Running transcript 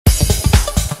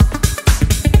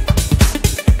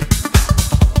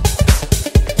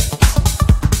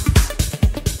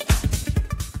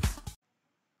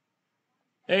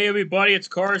Hey everybody, it's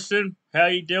Carson. How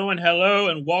you doing? Hello,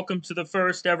 and welcome to the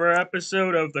first ever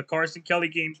episode of the Carson Kelly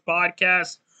Games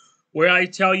Podcast, where I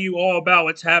tell you all about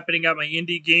what's happening at my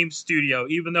indie game studio,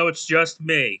 even though it's just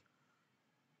me.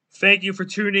 Thank you for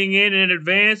tuning in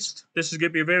advance. This is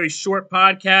going to be a very short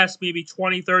podcast, maybe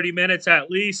 20, 30 minutes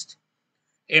at least,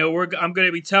 and I'm going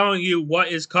to be telling you what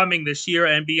is coming this year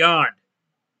and beyond.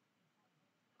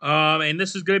 And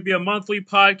this is going to be a monthly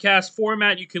podcast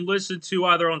format you can listen to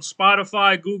either on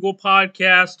Spotify, Google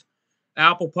Podcast,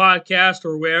 Apple Podcast,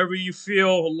 or wherever you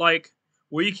feel like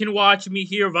where you can watch me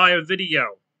here via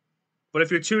video. But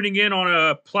if you're tuning in on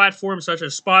a platform such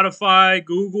as Spotify,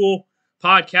 Google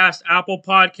Podcast, Apple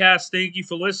Podcast, thank you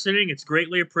for listening. It's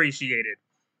greatly appreciated.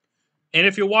 And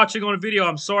if you're watching on video,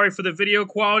 I'm sorry for the video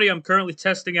quality. I'm currently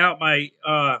testing out my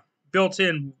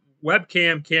built-in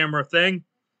webcam camera thing.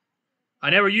 I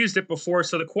never used it before,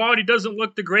 so the quality doesn't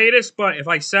look the greatest, but if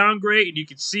I sound great and you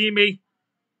can see me,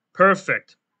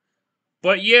 perfect.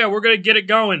 But yeah, we're going to get it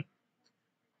going.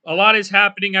 A lot is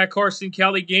happening at Carson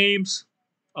Kelly Games.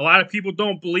 A lot of people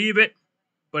don't believe it,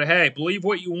 but hey, believe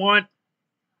what you want.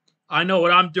 I know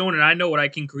what I'm doing, and I know what I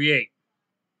can create.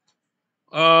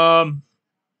 Let's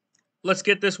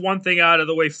get this one thing out of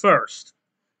the way first.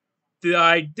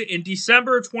 In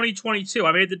December 2022,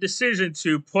 I made the decision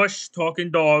to push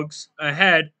Talking Dogs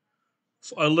ahead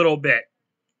a little bit.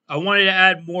 I wanted to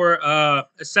add more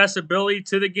accessibility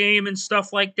to the game and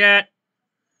stuff like that.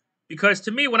 Because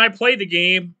to me, when I play the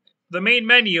game, the main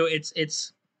menu, it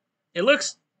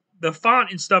looks, the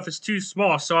font and stuff is too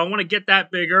small, so I want to get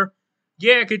that bigger.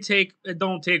 Yeah, it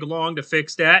don't take long to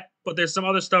fix that, but there's some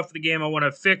other stuff in the game I want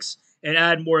to fix and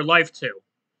add more life to.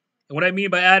 And what I mean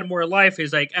by add more life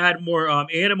is like add more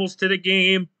animals to the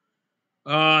game,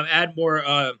 add more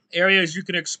areas you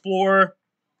can explore.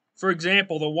 For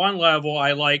example, the one level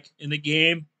I like in the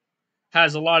game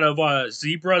has a lot of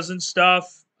zebras and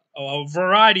stuff, a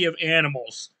variety of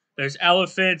animals. There's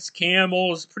elephants,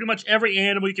 camels, pretty much every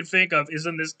animal you can think of is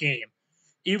in this game.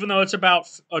 Even though it's about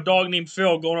a dog named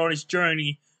Phil going on his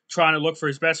journey trying to look for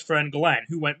his best friend Glenn,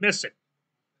 who went missing.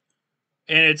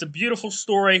 And it's a beautiful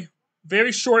story.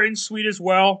 Very short and sweet as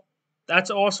well.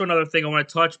 That's also another thing I want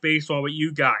to touch base on with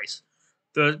you guys.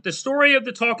 The story of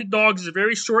the Talking Dogs is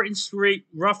very short and sweet,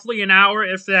 roughly an hour,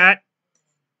 if that.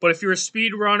 But if you're a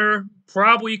speed runner,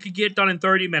 probably you could get done in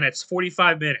 30 minutes,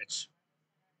 45 minutes.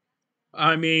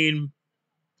 I mean,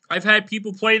 I've had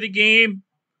people play the game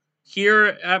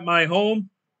here at my home,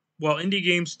 well, indie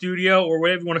game studio, or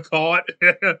whatever you want to call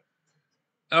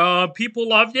it. People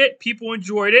loved it. People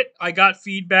enjoyed it. I got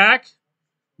feedback.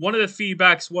 One of the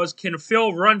feedbacks was, can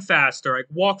Phil run faster, like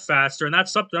walk faster? And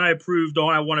that's something I improved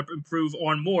on. I want to improve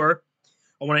on more.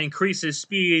 I want to increase his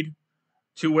speed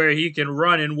to where he can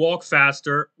run and walk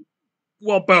faster.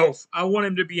 Well, both. I want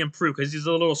him to be improved because he's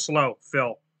a little slow,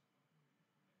 Phil.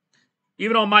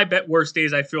 Even on my worst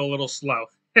days, I feel a little slow.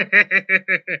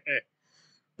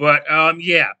 But,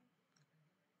 yeah.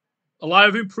 A lot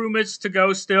of improvements to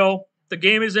go still. The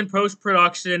game is in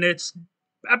post-production. It's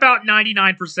about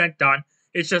 99% done.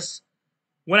 It's just,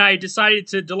 when I decided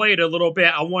to delay it a little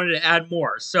bit, I wanted to add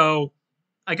more. So,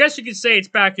 I guess you could say it's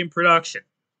back in production.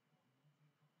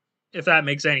 If that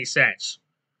makes any sense.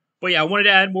 But yeah, I wanted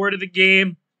to add more to the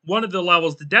game. One of the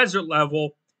levels, the desert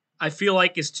level, I feel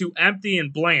like is too empty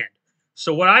and bland.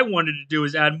 So what I wanted to do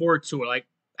is add more to it. Like,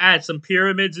 add some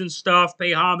pyramids and stuff,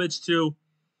 pay homage to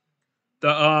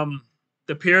the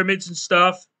pyramids and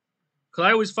stuff. Because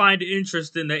I always find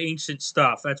interest in the ancient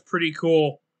stuff. That's pretty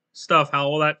cool stuff, how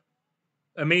all that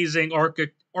amazing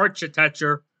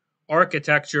architecture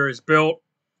is built.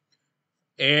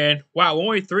 And wow,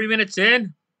 only 3 minutes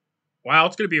in? Wow,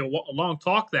 it's going to be a long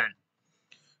talk then.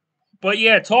 But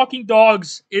yeah, Talking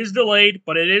Dogs is delayed,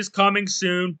 but it is coming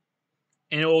soon.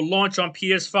 And it will launch on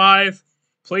PS5,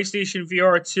 PlayStation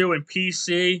VR2, and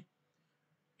PC,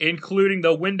 including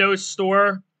the Windows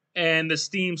Store and the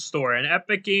Steam Store. And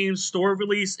Epic Games Store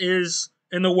release is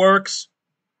in the works.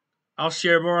 I'll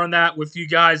share more on that with you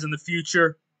guys in the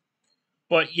future.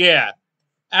 But yeah,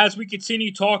 as we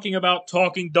continue talking about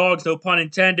Talking Dogs, no pun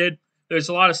intended, there's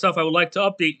a lot of stuff I would like to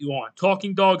update you on.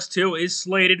 Talking Dogs 2 is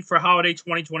slated for holiday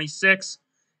 2026,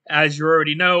 as you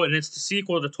already know, and it's the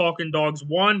sequel to Talking Dogs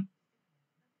 1.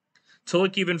 To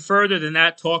look even further than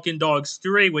that, Talking Dogs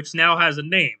 3, which now has a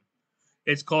name.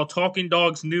 It's called Talking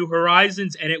Dogs New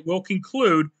Horizons, and it will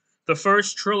conclude the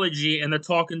first trilogy in the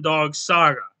Talking Dogs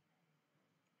saga.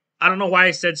 I don't know why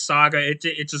I said saga. It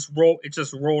just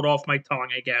rolled off my tongue,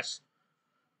 I guess.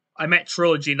 I meant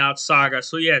trilogy, not saga.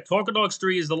 So yeah, Talking Dogs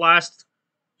 3 is the last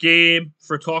game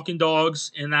for Talking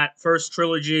Dogs in that first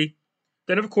trilogy.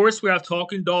 Then, of course, we have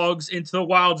Talking Dogs Into the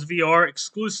Wilds VR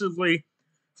exclusively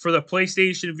for the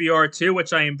PlayStation VR2,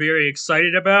 which I am very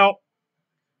excited about.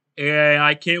 And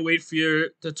I can't wait for you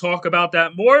to talk about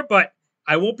that more, but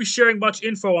I won't be sharing much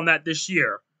info on that this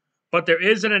year. But there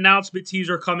is an announcement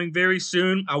teaser coming very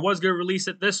soon. I was going to release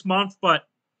it this month, but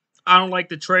I don't like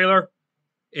the trailer.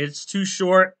 It's too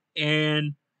short,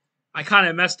 and I kind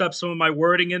of messed up some of my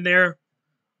wording in there.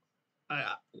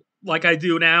 Like I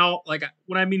do now. Like,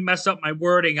 when I mean mess up my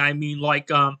wording, I mean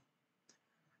like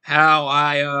how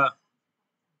I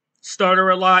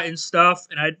stutter a lot and stuff,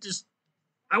 and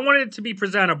I wanted it to be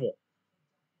presentable.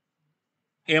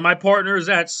 And my partners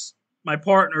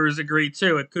agreed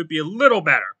too. It could be a little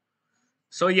better.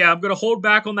 So yeah, I'm gonna hold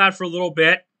back on that for a little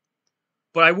bit,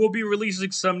 but I will be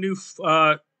releasing some new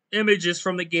images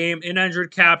from the game, in-engine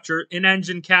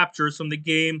captures from the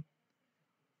game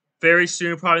very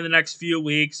soon, probably in the next few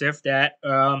weeks, if that.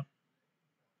 And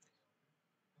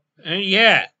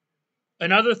yeah,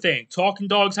 another thing, Talking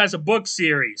Dogs has a book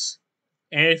series.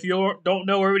 And if you don't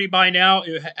know already by now,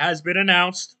 it has been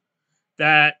announced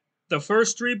that the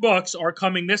first 3 books are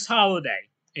coming this holiday.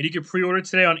 And you can pre-order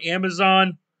today on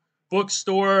Amazon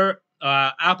Bookstore,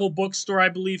 Apple Bookstore, I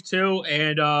believe, too,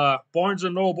 and Barnes &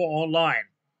 Noble online.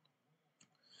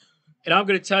 And I'm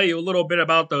going to tell you a little bit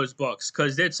about those books,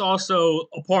 because it's also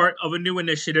a part of a new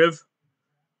initiative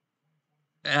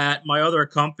at my other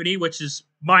company, which is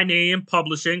my name,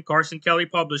 publishing, Carson Kelly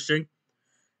Publishing.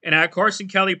 And at Carson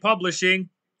Kelly Publishing,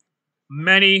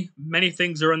 many, many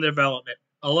things are in development.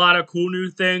 A lot of cool new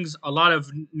things, a lot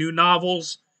of new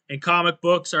novels and comic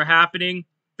books are happening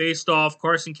based off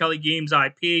Carson Kelly Games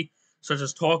IP, such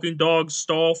as Talking Dogs,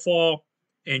 STARFALL,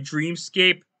 and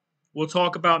Dreamscape. We'll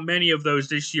talk about many of those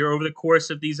this year over the course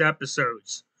of these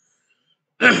episodes.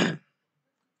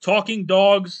 Talking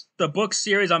Dogs, the book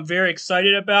series, I'm very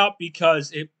excited about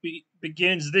because it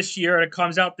begins this year and it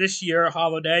comes out this year,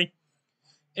 holiday.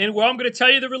 And well, I'm going to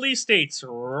tell you the release dates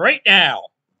right now.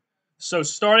 So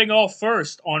starting off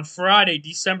first on Friday,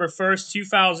 December 1st,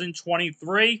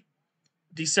 2023.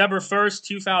 December 1st,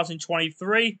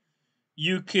 2023,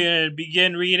 you can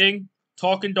begin reading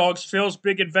Talking Dogs Phil's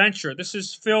Big Adventure. This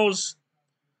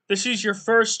is your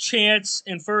first chance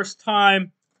and first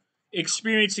time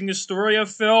experiencing the story of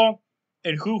Phil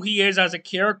and who he is as a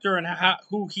character and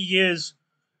who he is.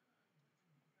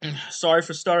 Sorry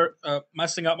for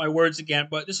messing up my words again,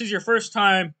 but this is your first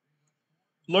time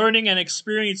learning and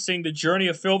experiencing the journey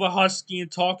of Phil the Husky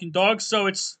and Talking Dogs, so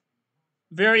it's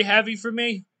very heavy for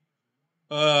me.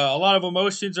 A lot of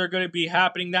emotions are going to be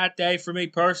happening that day for me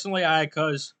personally,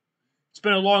 because it's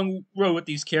been a long road with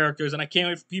these characters, and I can't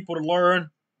wait for people to learn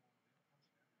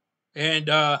and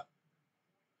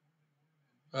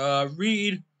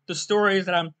read the stories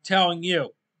that I'm telling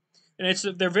you. And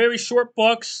they're very short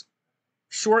books,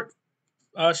 short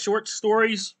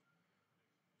stories,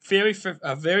 very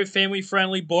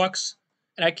family-friendly books,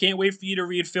 and I can't wait for you to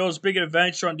read Phil's Big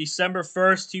Adventure on December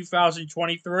 1st,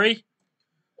 2023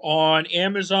 on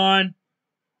Amazon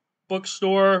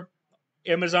Bookstore,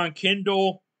 Amazon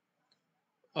Kindle,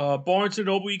 Barnes &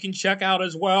 Noble you can check out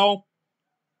as well,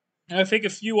 and I think a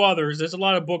few others. There's a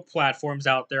lot of book platforms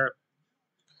out there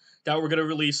that we're going to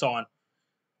release on.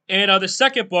 And the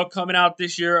second book coming out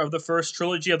this year of the first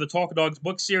trilogy of the Talking Dogs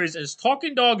book series is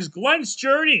Talking Dogs Glenn's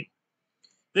Journey.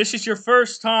 This is your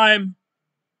first time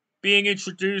being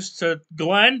introduced to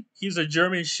Glenn. He's a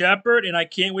German Shepherd, and I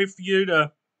can't wait for you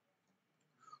to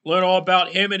learn all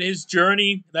about him and his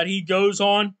journey that he goes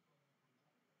on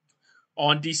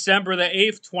December the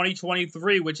 8th,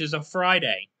 2023, which is a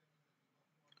Friday.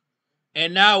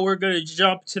 And now we're going to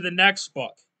jump to the next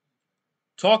book.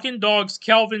 Talking Dogs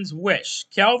Kelvin's Wish.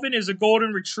 Kelvin is a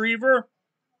golden retriever.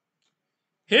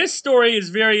 His story is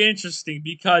very interesting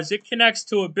because it connects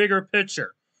to a bigger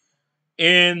picture.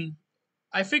 And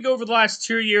I think over the last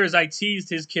 2 years, I teased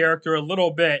his character a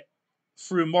little bit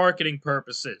through marketing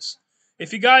purposes.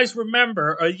 If you guys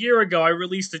remember, a year ago, I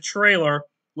released a trailer,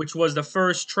 which was the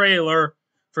first trailer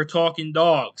for Talking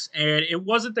Dogs. And it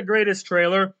wasn't the greatest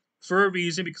trailer for a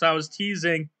reason, because I was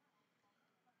teasing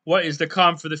what is to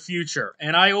come for the future.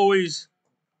 And I always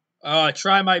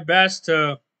try my best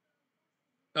to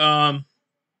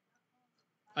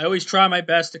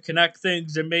connect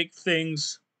things and make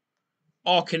things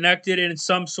all connected in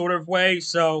some sort of way.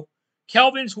 So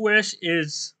Kelvin's Wish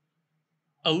is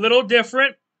a little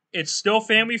different. It's still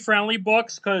family-friendly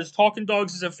books because Talking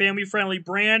Dogs is a family-friendly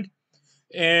brand.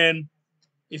 And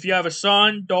if you have a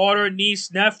son, daughter,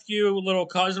 niece, nephew, little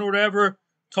cousin, or whatever,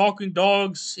 Talking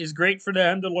Dogs is great for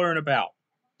them to learn about.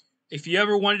 If you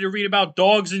ever wanted to read about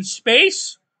dogs in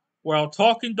space, well,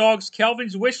 Talking Dogs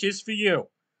Kelvin's Wish is for you.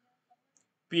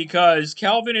 because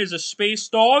Calvin is a space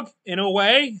dog in a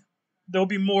way. There'll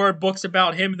be more books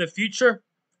about him in the future.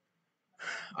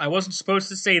 I wasn't supposed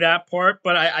to say that part,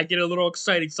 but I get a little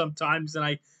excited sometimes, and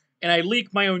I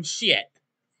leak my own shit.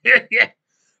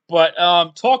 But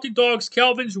Talking Dogs,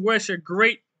 Calvin's Wish, a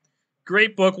great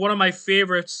book, one of my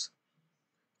favorites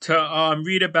to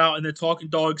read about in the Talking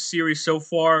Dogs series so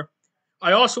far.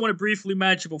 I also want to briefly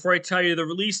mention, before I tell you the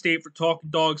release date for Talking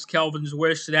Dogs, Calvin's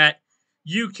Wish, that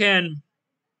you can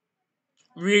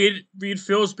read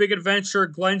Phil's Big Adventure,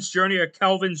 Glenn's Journey, or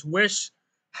Calvin's Wish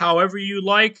however you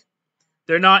like.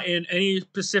 They're not in any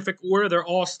specific order. They're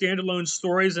all standalone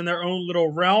stories in their own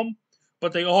little realm,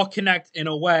 but they all connect in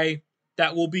a way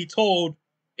that will be told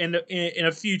in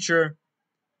a future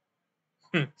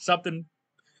something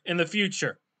in the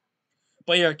future.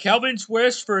 But yeah, Calvin's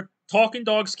Wish for Talking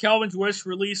Dogs, Calvin's Wish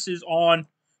releases on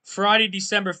Friday,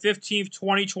 December 15th,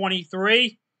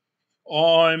 2023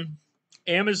 on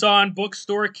Amazon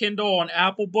Bookstore, Kindle, on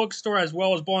Apple Bookstore, as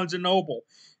well as Barnes & Noble.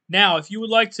 Now, if you would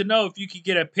like to know if you could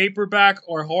get a paperback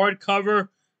or hardcover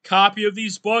copy of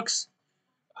these books,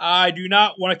 I do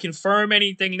not want to confirm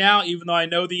anything now, even though I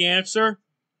know the answer.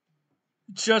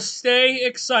 Just stay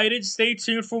excited, stay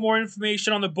tuned for more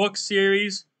information on the book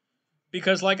series,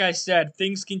 because like I said,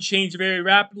 things can change very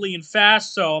rapidly and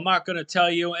fast, so I'm not going to tell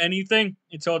you anything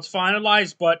until it's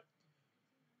finalized, but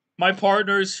my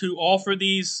partners who offer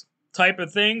these type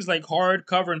of things, like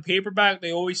hardcover and paperback,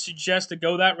 they always suggest to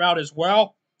go that route as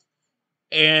well.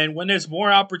 And when there's more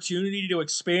opportunity to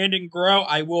expand and grow,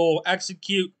 I will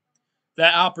execute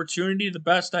that opportunity the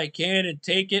best I can and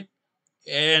take it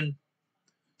and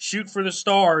shoot for the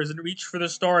stars and reach for the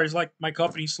stars, like my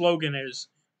company slogan is.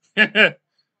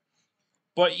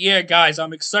 But yeah, guys,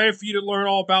 I'm excited for you to learn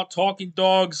all about Talking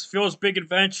Dogs, Phil's Big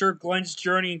Adventure, Glenn's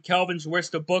Journey, and Calvin's Wish,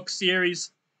 the book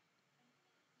series.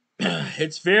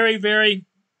 It's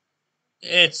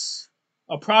it's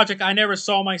a project I never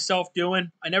saw myself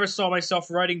doing. I never saw myself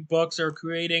writing books or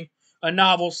creating a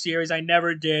novel series. I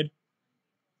never did.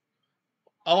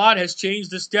 A lot has changed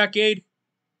this decade.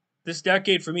 This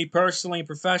decade for me personally and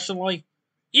professionally.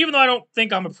 Even though I don't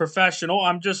think I'm a professional,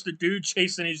 I'm just a dude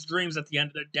chasing his dreams at the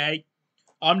end of the day.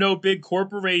 I'm no big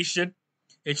corporation.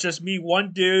 It's just me,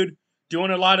 one dude,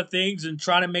 doing a lot of things and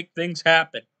trying to make things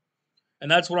happen. And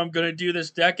that's what I'm going to do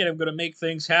this decade. I'm going to make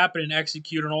things happen and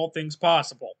execute on all things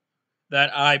possible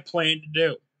that I plan to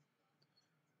do.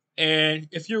 And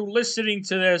if you're listening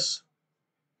to this,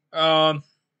 I'm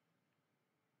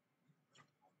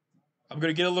going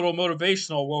to get a little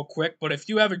motivational real quick, but if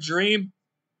you have a dream,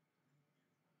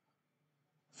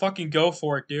 fucking go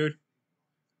for it, dude.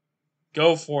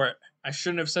 Go for it. I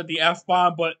shouldn't have said the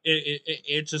F-bomb, but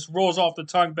it just rolls off the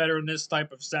tongue better in this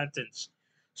type of sentence.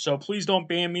 So please don't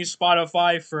ban me,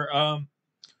 Spotify, for,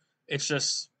 it's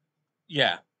just,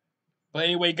 yeah. But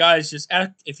anyway, guys, just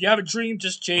if you have a dream,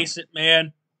 just chase it,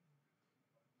 man.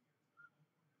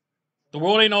 The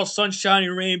world ain't all sunshine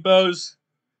and rainbows,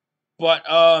 but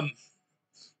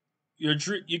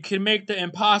you can make the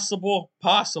impossible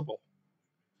possible.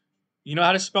 You know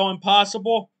how to spell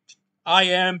impossible?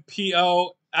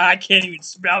 I-M-P-O. I can't even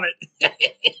spell it.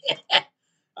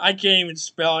 I can't even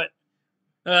spell it.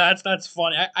 That's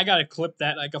funny. I gotta clip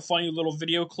that, like a funny little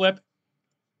video clip.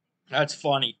 That's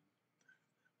funny.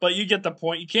 But you get the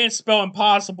point. You can't spell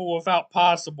impossible without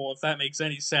possible, if that makes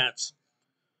any sense.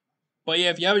 But yeah,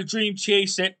 if you have a dream,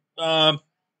 chase it. I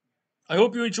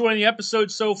hope you're enjoying the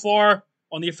episode so far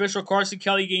on the official Carson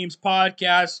Kelly Games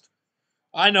Podcast.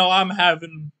 I know I'm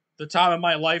having the time of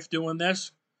my life doing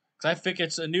this, because I think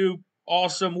it's a new,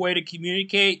 awesome way to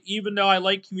communicate. Even though I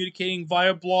like communicating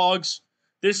via blogs,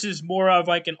 this is more of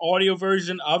like an audio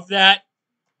version of that,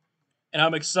 and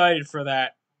I'm excited for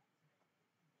that.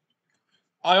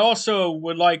 I also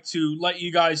would like to let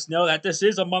you guys know that this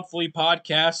is a monthly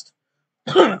podcast.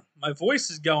 My voice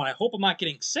is going. I hope I'm not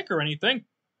getting sick or anything.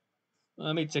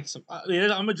 Let me take some. I'm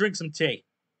going to drink some tea.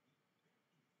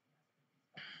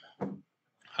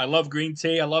 I love green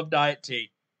tea. I love diet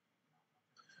tea.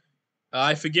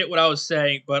 I forget what I was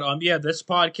saying, but yeah, this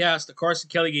podcast, the Carson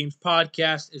Kelly Games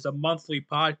Podcast, is a monthly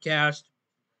podcast.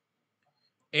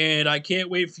 And I can't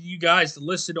wait for you guys to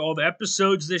listen to all the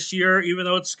episodes this year, even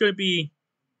though it's going to be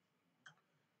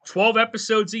 12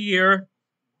 episodes a year,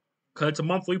 because it's a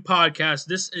monthly podcast.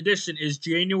 This edition is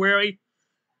January.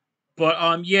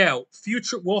 But yeah,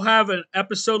 we'll have an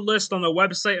episode list on the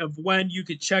website of when you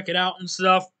could check it out and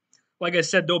stuff. Like I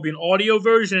said, there'll be an audio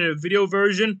version and a video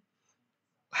version.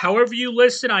 However you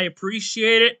listen, I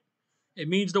appreciate it. It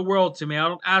means the world to me. I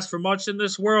don't ask for much in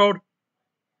this world.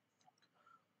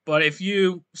 But if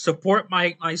you support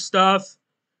my stuff,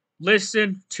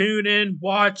 listen, tune in,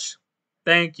 watch,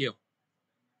 Thank you.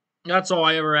 That's all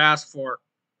I ever ask for.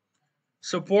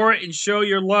 Support and show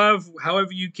your love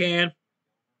however you can.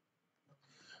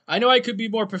 I know I could be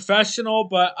more professional,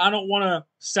 but I don't want to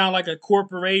sound like a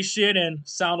corporation and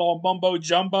sound all mumbo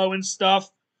jumbo and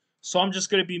stuff. So I'm just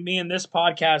going to be me in this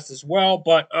podcast as well.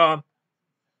 But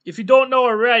if you don't know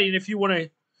already, and if you want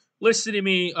to listen to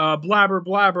me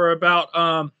blabber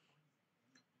about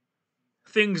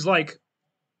things like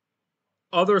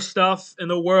other stuff in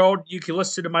the world, you can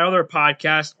listen to my other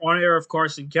podcast, On Air of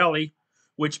Carson Kelly,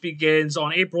 which begins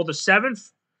on April the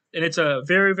 7th. And it's a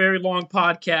very, very long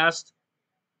podcast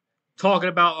talking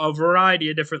about a variety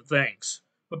of different things.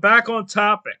 But back on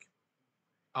topic,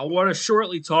 I want to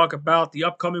shortly talk about the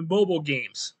upcoming mobile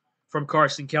games from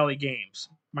Carson Kelly Games,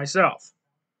 myself.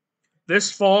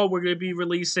 This fall, we're going to be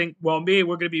releasing, we're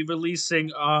going to be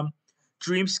releasing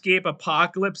Dreamscape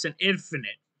Apocalypse and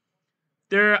Infinite.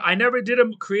 I never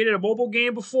created a mobile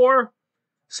game before,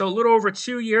 so a little over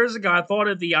 2 years ago, I thought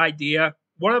of the idea.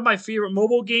 One of my favorite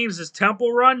mobile games is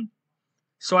Temple Run,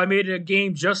 so I made a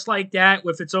game just like that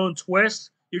with its own twist.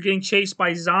 You're getting chased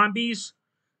by zombies,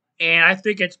 and I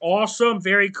think it's awesome,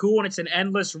 very cool, and it's an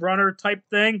endless runner type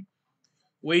thing,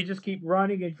 where you just keep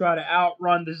running and try to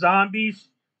outrun the zombies.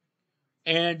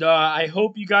 And I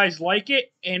hope you guys like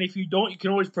it, and if you don't, you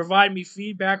can always provide me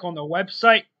feedback on the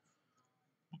website,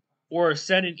 or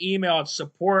send an email at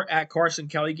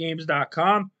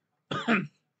support@carsonkellygames.com.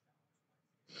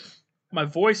 My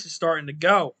voice is starting to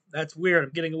go. That's weird.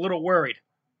 I'm getting a little worried.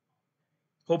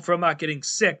 Hopefully I'm not getting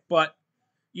sick. But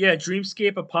yeah,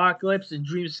 Dreamscape Apocalypse and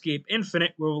Dreamscape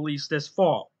Infinite will release this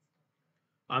fall.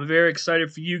 I'm very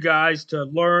excited for you guys to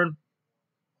learn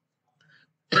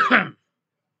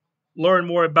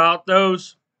more about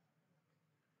those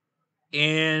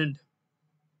and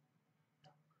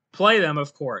play them,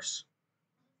 of course.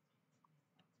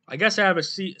 I guess I have a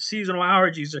seasonal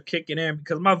allergies are kicking in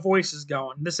because my voice is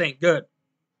going. This ain't good.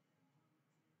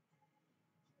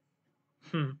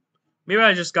 Maybe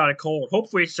I just got a cold.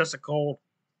 Hopefully it's just a cold.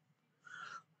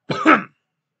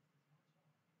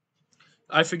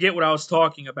 I forget what I was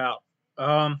talking about.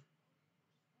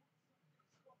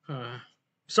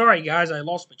 Sorry, guys. I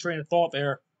lost my train of thought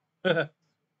there.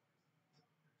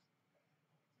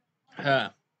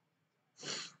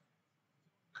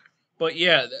 But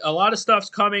yeah, a lot of stuff's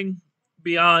coming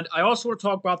beyond. I also want to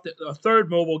talk about the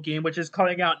third mobile game, which is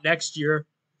coming out next year,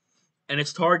 and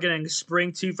it's targeting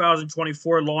spring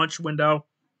 2024 launch window.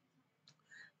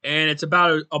 And it's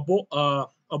about a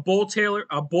bull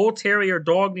terrier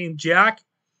dog named Jack.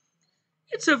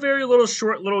 It's a very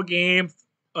short little game,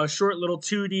 a short little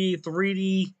 2D,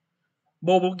 3D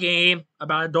mobile game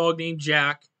about a dog named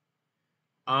Jack.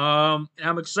 And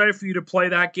I'm excited for you to play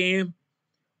that game.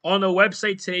 On the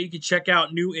website today, you can check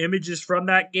out new images from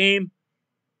that game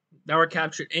that were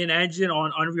captured in-engine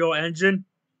on Unreal Engine.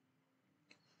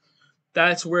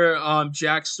 That's where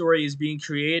Jack's story is being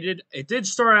created. It did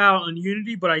start out on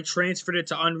Unity, but I transferred it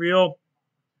to Unreal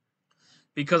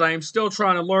because I am still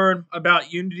trying to learn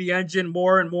about Unity Engine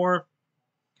more and more.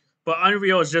 But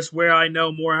Unreal is just where I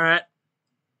know more at.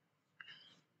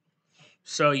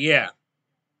 So yeah.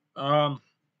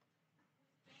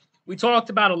 We talked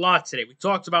about a lot today. We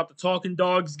talked about the Talking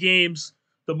Dogs games,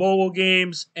 the mobile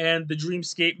games, and the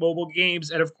Dreamscape mobile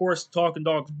games, and of course, the Talking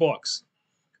Dogs books.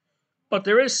 But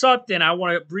there is something I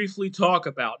want to briefly talk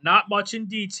about. Not much in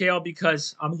detail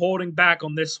because I'm holding back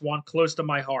on this one close to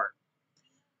my heart.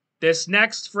 This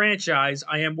next franchise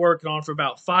I am working on for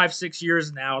about 5-6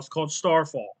 years now is called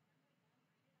STARFALL.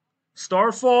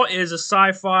 STARFALL is a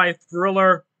sci-fi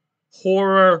thriller,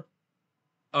 horror,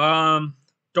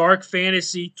 dark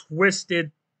fantasy,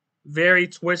 very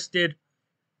twisted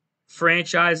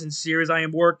franchise and series I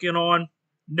am working on.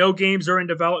 No games are in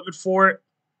development for it,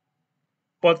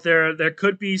 but there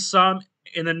could be some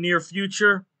in the near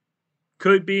future.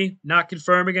 Could be. Not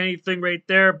confirming anything right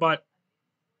there, but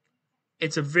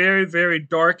it's a very, very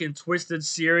dark and twisted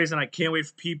series, and I can't wait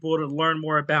for people to learn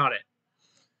more about it.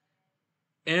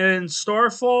 In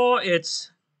STARFALL,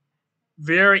 it's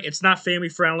not family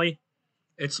friendly.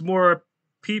 It's more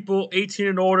people 18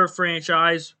 and older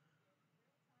franchise.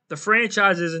 The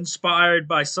franchise is inspired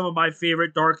by some of my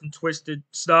favorite dark and twisted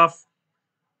stuff,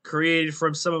 created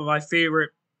from some of my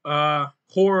favorite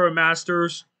horror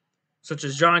masters, such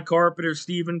as John Carpenter,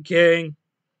 Stephen King,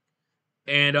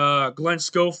 and Glenn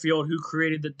Schofield, who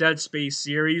created the Dead Space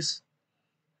series.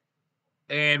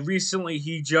 And recently,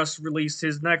 he just released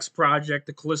his next project,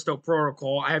 the Callisto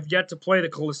Protocol. I have yet to play the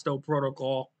Callisto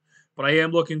Protocol, but I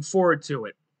am looking forward to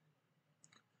it.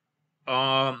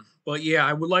 But yeah,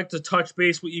 I would like to touch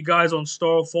base with you guys on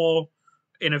STARFALL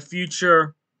in a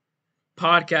future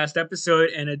podcast episode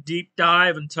and a deep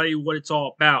dive and tell you what it's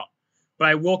all about. But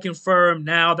I will confirm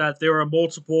now that there are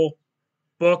multiple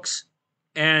books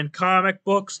and comic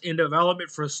books in development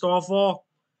for STARFALL.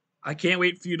 I can't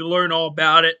wait for you to learn all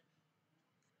about it.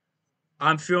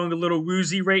 I'm feeling a little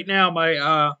woozy right now.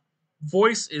 My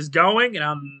voice is going, and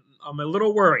I'm a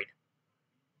little worried.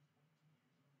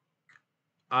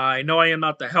 I know I am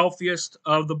not the healthiest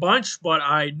of the bunch, but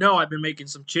I know I've been making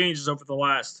some changes over the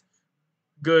last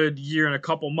good year and a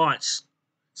couple months,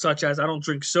 such as I don't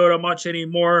drink soda much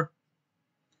anymore.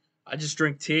 I just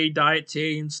drink tea, diet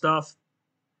tea and stuff.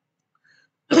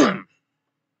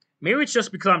 Maybe it's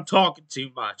just because I'm talking too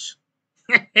much.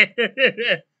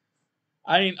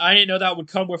 I didn't know that would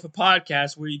come with a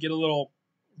podcast where you get a little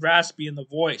raspy in the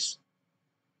voice.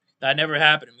 That never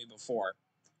happened to me before.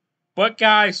 But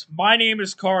guys, my name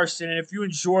is Carson, and if you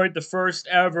enjoyed the first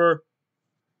ever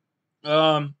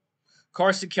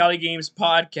Carson Kelly Games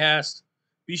Podcast,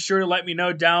 be sure to let me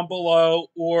know down below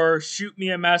or shoot me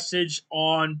a message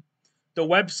on the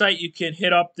website. You can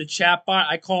hit up the chat bot.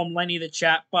 I call him Lenny the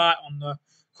chat bot on the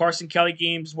Carson Kelly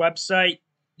Games website.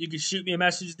 You can shoot me a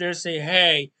message there, say,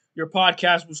 hey, your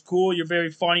podcast was cool, you're very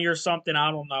funny or something,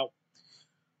 I don't know.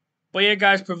 But yeah,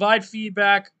 guys, provide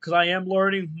feedback because I am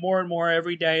learning more and more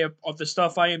every day of the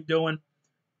stuff I am doing.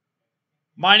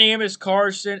 My name is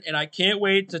Carson, and I can't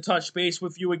wait to touch base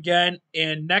with you again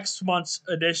in next month's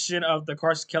edition of the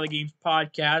Carson Kelly Games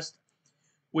Podcast,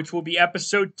 which will be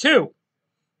episode 2.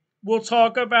 We'll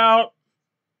talk about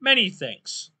many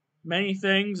things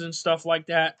and stuff like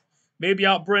that. Maybe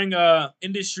I'll bring a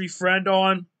industry friend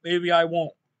on. Maybe I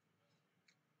won't.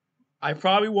 I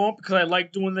probably won't because I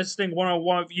like doing this thing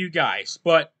one-on-one with you guys.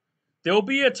 But there'll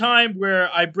be a time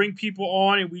where I bring people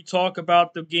on and we talk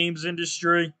about the games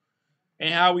industry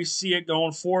and how we see it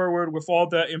going forward with all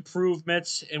the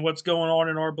improvements and what's going on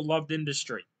in our beloved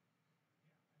industry.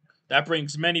 That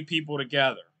brings many people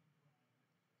together.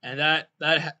 And that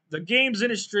the games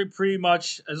industry pretty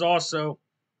much has also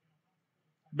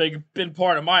been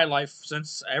part of my life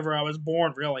since ever I was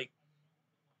born, really.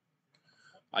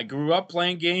 I grew up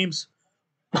playing games.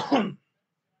 I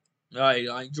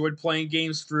enjoyed playing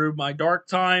games through my dark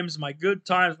times, my good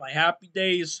times, my happy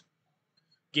days.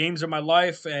 Games are my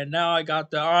life, and now I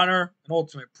got the honor and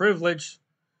ultimate privilege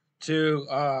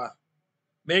to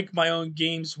make my own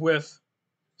games with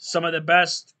some of the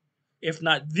best, if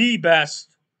not the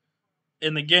best,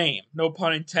 in the game. No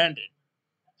pun intended.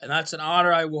 And that's an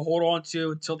honor I will hold on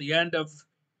to until the end of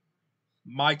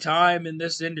my time in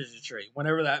this industry,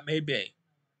 whenever that may be.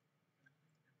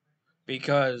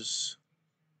 Because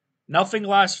nothing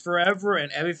lasts forever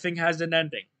and everything has an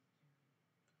ending.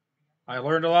 I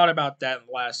learned a lot about that in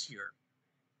the last year.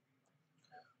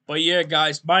 But yeah,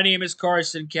 guys, my name is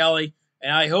Carson Kelly,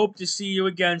 and I hope to see you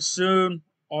again soon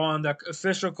on the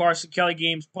official Carson Kelly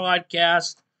Games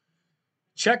Podcast.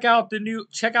 Check out the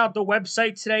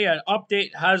website today. An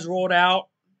update has rolled out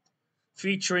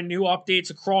featuring new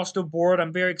updates across the board.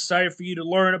 I'm very excited for you to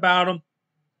learn about them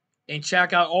and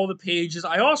check out all the pages.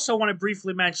 I also want to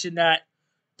briefly mention that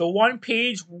the one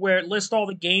page where it lists all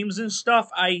the games and stuff,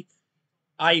 I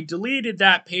deleted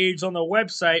that page on the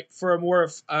website for a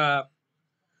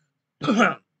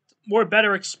more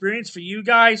better experience for you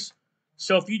guys.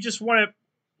 So if you just want to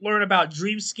learn about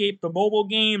Dreamscape, the mobile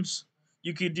games,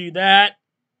 you could do that.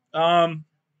 Or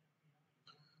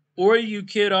you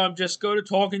could just go to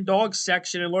Talking Dogs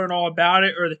section and learn all about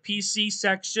it, or the PC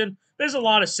section. There's a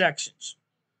lot of sections.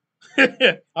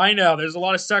 I know, there's a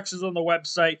lot of sections on the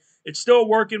website. It's still a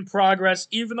work in progress,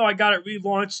 even though I got it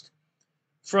relaunched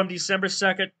from December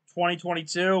 2nd,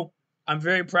 2022. I'm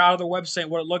very proud of the website,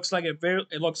 what it looks like.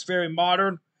 It looks very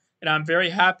modern, and I'm very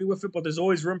happy with it, but there's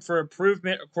always room for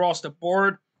improvement across the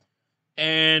board.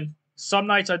 And some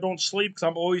nights I don't sleep because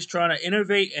I'm always trying to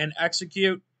innovate and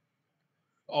execute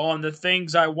on the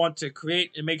things I want to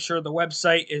create and make sure the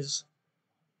website is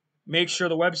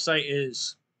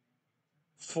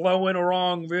flowing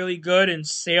along really good and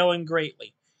sailing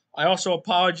greatly. I also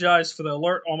apologize for the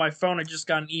alert on my phone. I just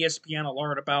got an ESPN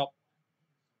alert about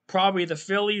probably the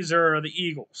Phillies or the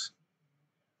Eagles,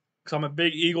 because I'm a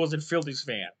big Eagles and Phillies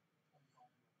fan.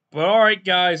 But all right,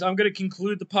 guys, I'm going to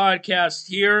conclude the podcast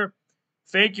here.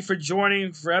 Thank you for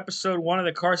joining for episode 1 of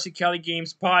the Carson Kelly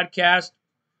Games Podcast.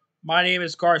 My name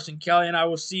is Carson Kelly, and I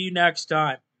will see you next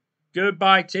time.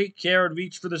 Goodbye, take care, and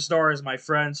reach for the stars, my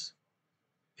friends.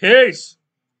 Peace!